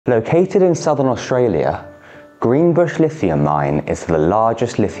Located in southern Australia, Greenbush Lithium Mine is the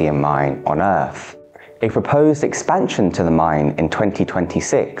largest lithium mine on Earth. A proposed expansion to the mine in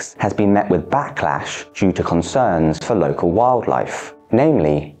 2026 has been met with backlash due to concerns for local wildlife,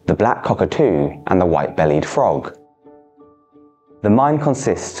 namely the black cockatoo and the white-bellied frog. The mine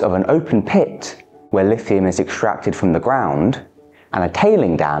consists of an open pit where lithium is extracted from the ground and a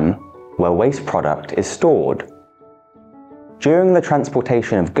tailing dam where waste product is stored. During the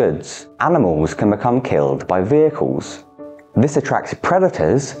transportation of goods, animals can become killed by vehicles. This attracts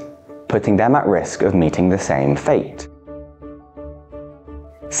predators, putting them at risk of meeting the same fate.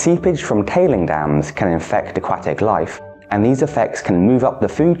 Seepage from tailing dams can infect aquatic life, and these effects can move up the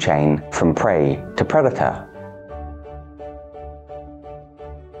food chain from prey to predator.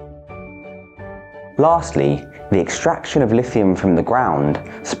 Lastly, the extraction of lithium from the ground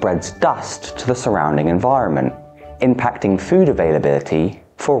spreads dust to the surrounding environment, impacting food availability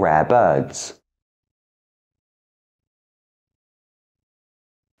for rare birds.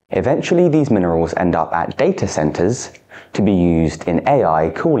 Eventually, these minerals end up at data centers to be used in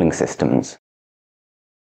AI cooling systems.